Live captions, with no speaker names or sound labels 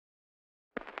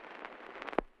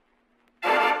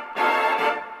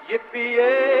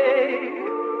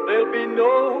There'll be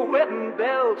no wedding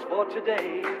bells for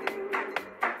today.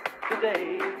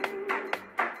 Today.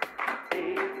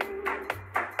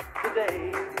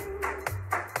 Today.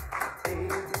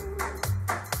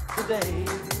 Today.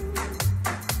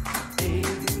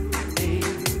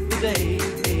 Today.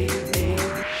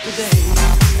 Today.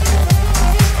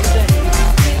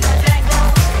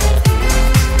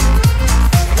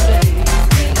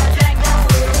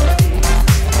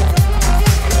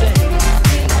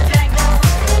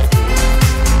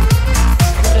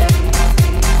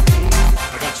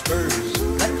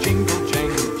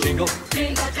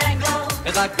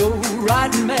 As I go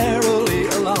riding merrily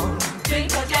along,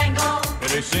 jingle jangle, and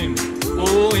they sing,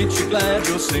 oh, ain't you glad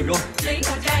you're single?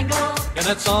 Jingle jangle, and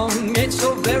that song ain't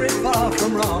so very far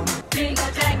from wrong.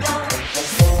 Jingle jangle.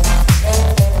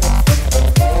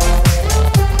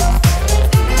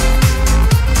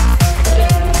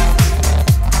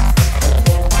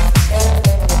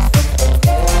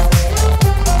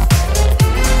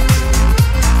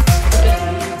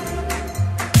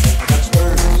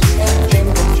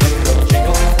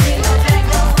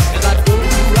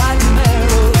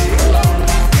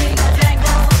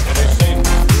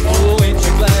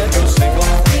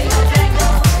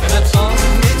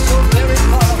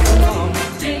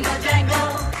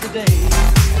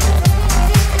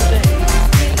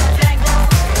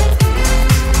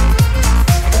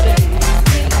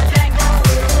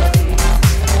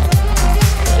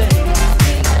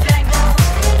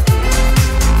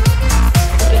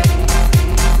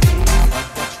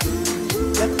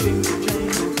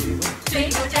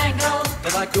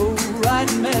 As I go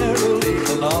riding merrily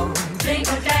along,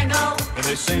 jingle jangle, and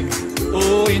they sing,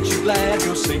 oh, ain't you glad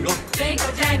you're single?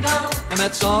 Jingle jangle, and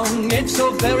that song ain't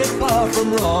so very far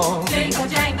from wrong. Jingle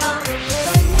jangle.